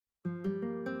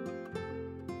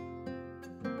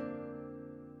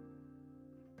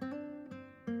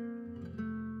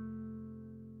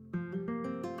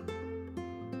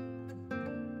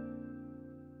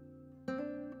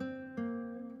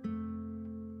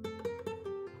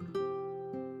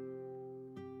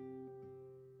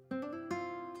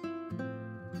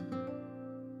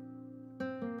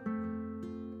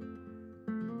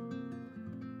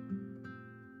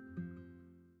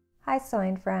Hi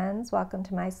sewing friends, welcome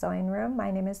to my sewing room.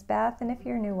 My name is Beth, and if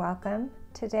you're new, welcome.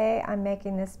 Today I'm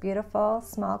making this beautiful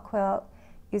small quilt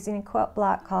using a quilt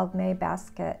block called May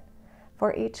Basket.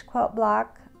 For each quilt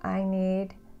block I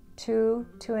need two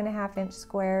 2.5-inch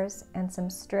squares and some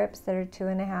strips that are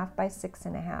 2.5 by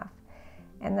 6.5.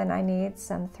 And then I need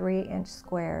some 3-inch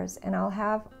squares, and I'll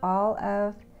have all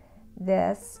of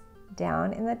this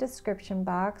down in the description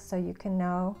box so you can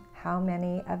know how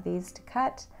many of these to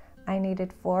cut. I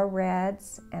needed 4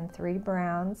 reds and 3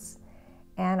 browns,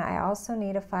 and I also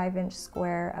need a 5-inch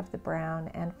square of the brown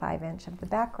and 5-inch of the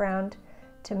background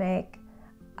to make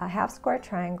half-square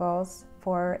triangles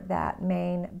for that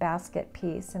main basket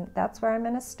piece. And that's where I'm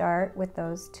going to start, with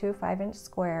those 2 5-inch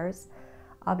squares.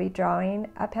 I'll be drawing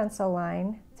a pencil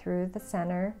line through the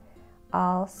center.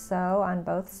 I'll sew on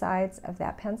both sides of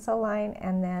that pencil line,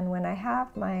 and then when I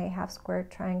have my half-square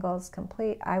triangles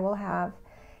complete, I will have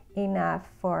enough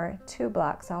for 2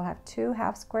 blocks. I'll have 2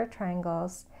 half-square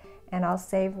triangles, and I'll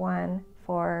save one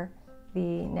for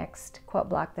the next quilt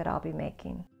block that I'll be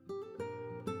making.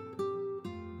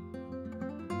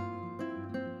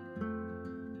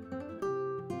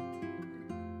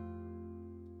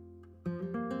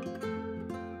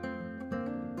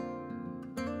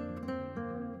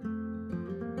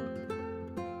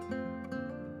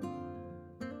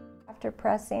 After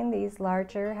pressing these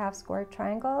larger half-square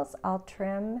triangles, I'll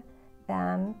trim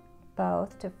them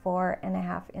both to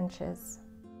 4.5 inches.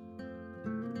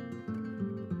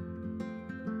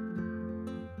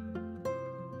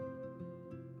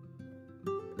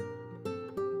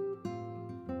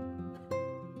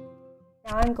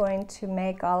 Now I'm going to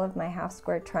make all of my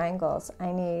half-square triangles.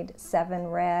 I need 7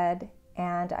 red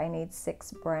and I need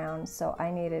 6 brown, so I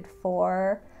needed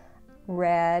 4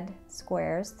 red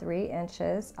squares, 3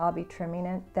 inches. I'll be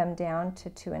trimming them down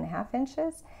to 2.5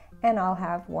 inches, and I'll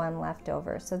have 1 left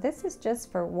over. So this is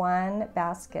just for 1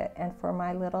 basket, and for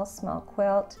my little small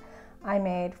quilt I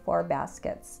made 4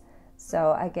 baskets.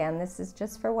 So again, this is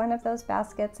just for one of those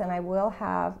baskets, and I will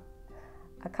have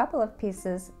a couple of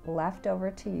pieces left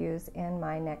over to use in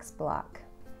my next block.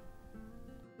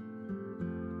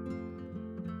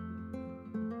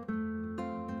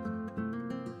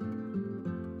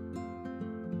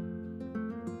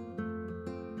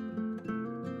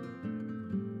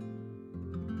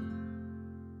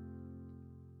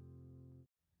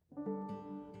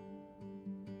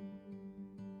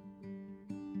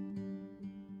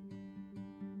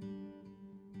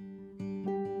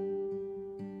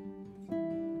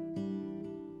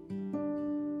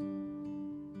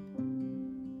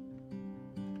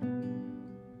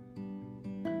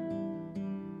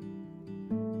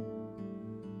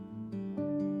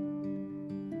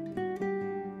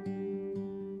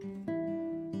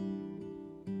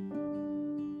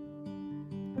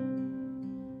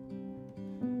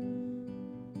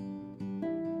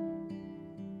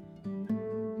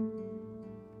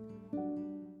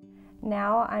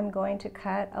 Now I'm going to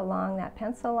cut along that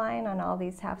pencil line on all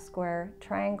these half-square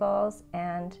triangles,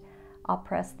 and I'll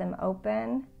press them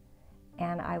open,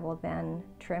 and I will then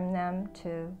trim them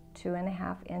to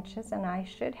 2.5 inches, and I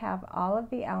should have all of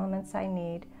the elements I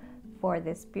need for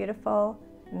this beautiful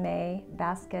May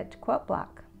basket quilt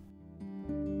block.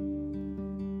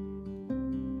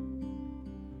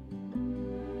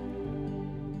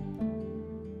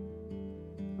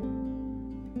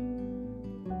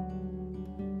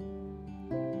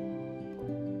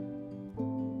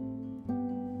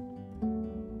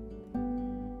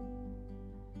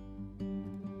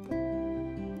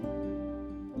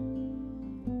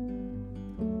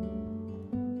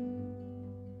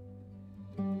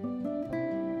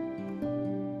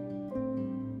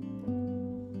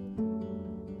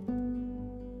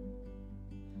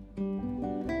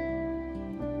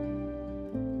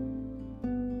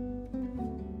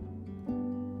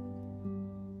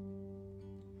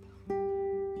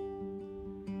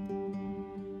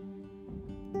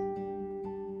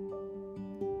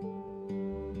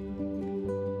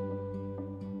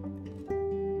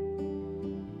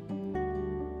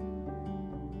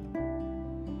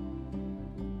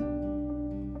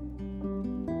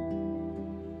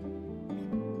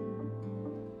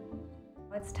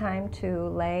 It's time to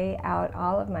lay out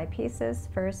all of my pieces.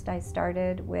 First, I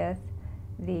started with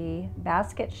the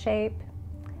basket shape,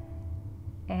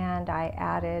 and I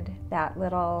added that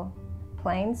little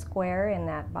plain square in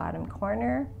that bottom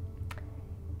corner,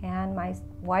 and my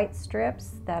white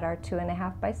strips that are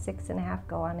 2.5 by 6.5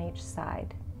 go on each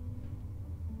side.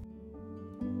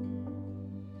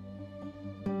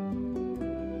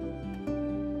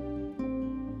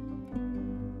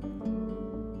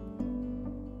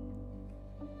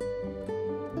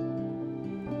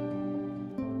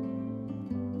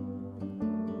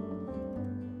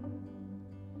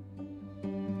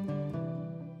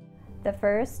 The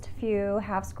first few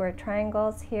half square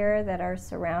triangles here that are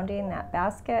surrounding that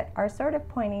basket are sort of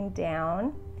pointing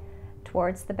down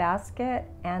towards the basket,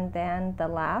 and then the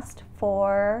last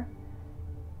 4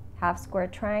 half square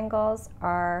triangles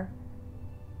are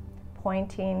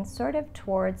pointing sort of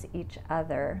towards each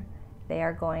other. They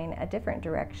are going a different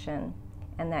direction,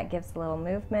 and that gives a little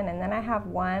movement. And then I have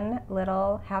 1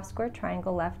 little half square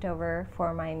triangle left over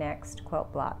for my next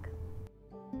quilt block.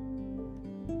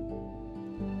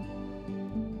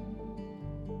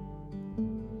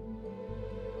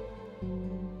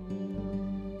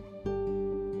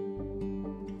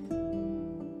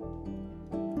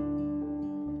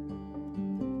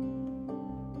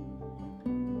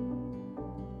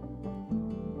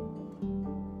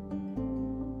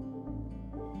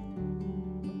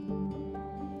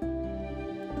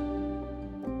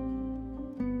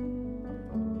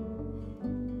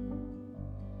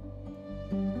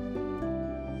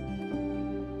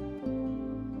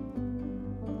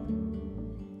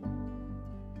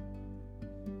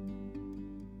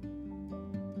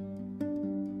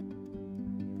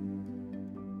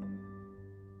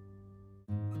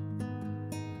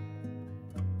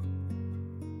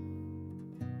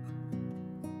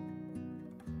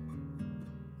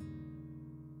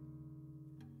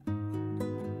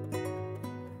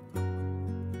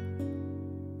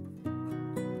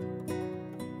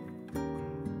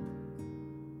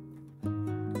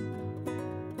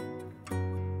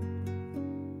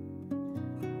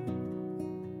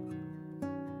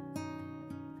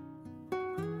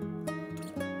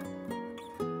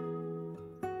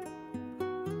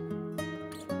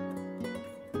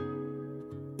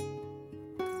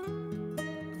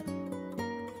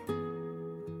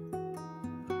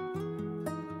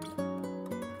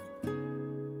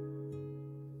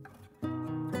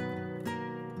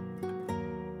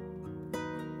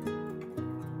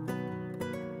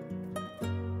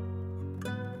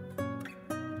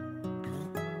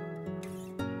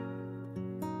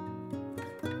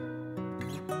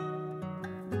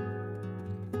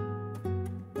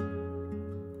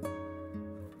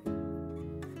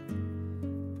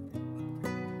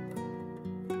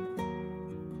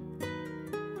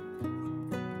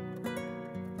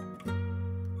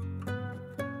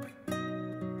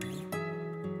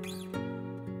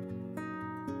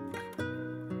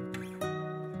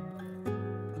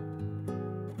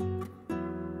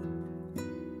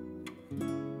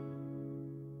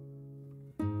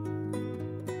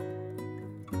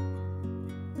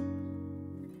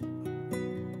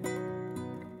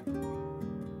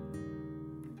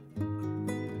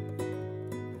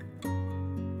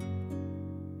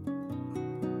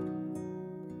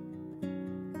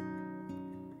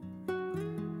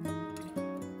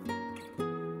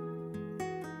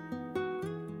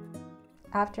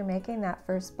 After making that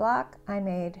first block, I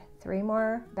made 3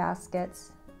 more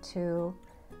baskets to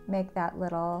make that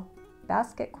little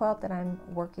basket quilt that I'm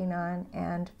working on,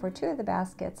 and for 2 of the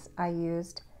baskets I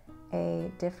used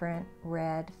a different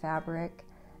red fabric.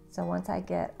 So once I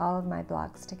get all of my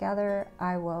blocks together,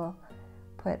 I will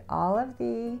put all of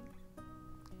the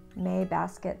May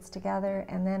baskets together,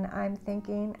 and then I'm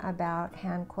thinking about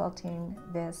hand quilting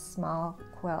this small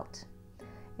quilt.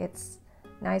 It's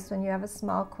nice when you have a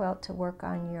small quilt to work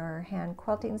on your hand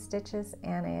quilting stitches,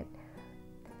 and it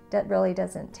really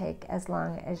doesn't take as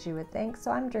long as you would think.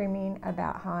 So I'm dreaming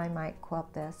about how I might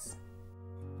quilt this.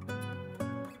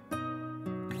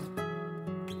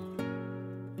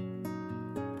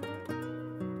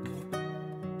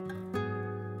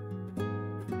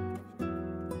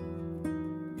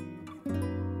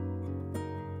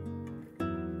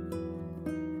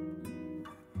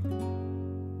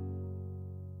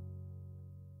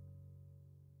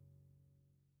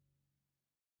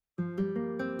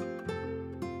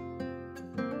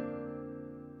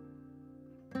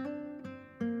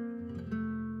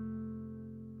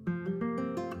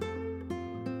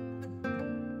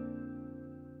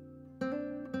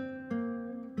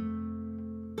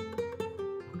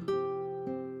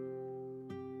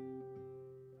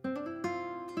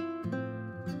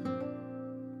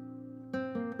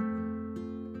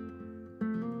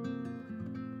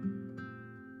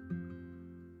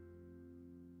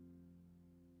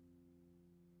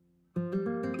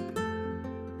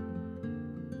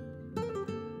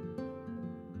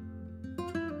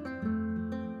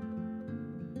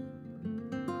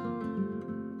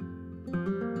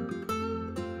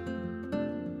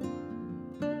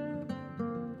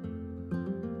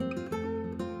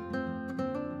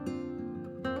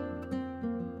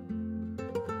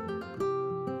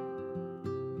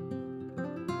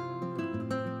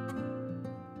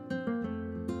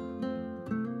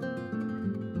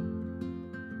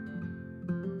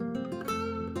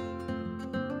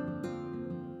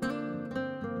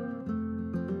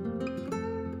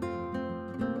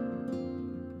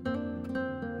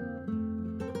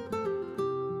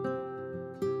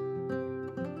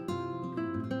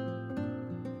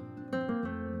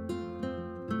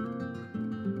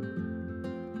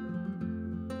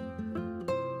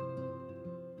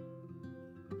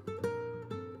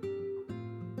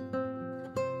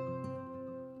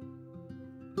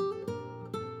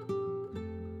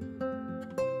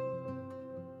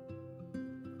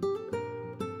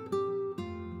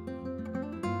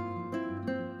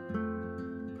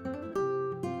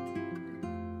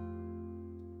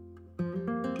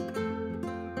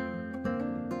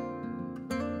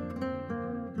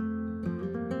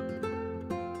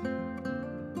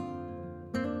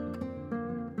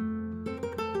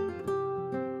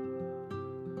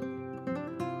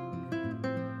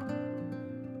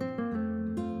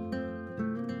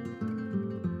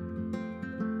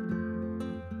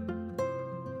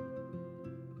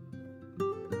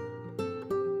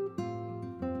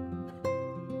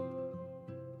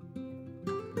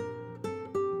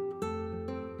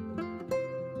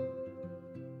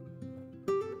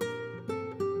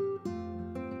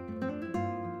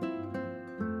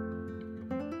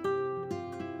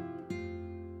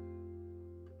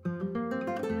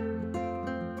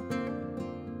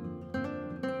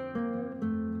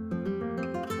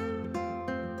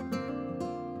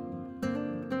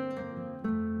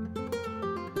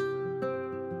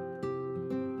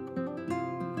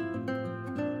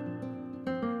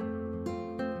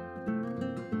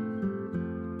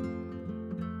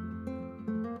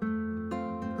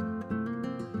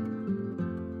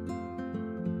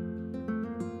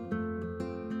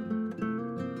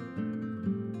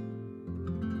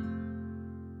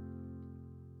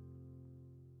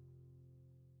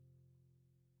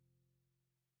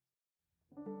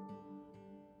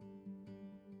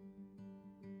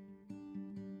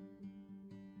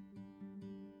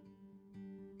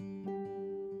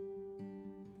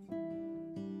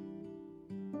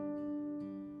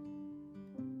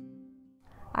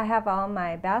 I have all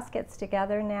my baskets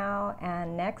together now,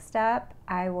 and next up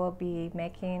I will be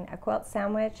making a quilt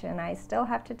sandwich, and I still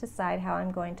have to decide how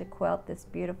I'm going to quilt this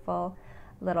beautiful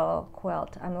little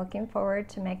quilt. I'm looking forward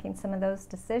to making some of those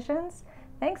decisions.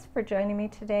 Thanks for joining me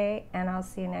today, and I'll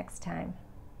see you next time.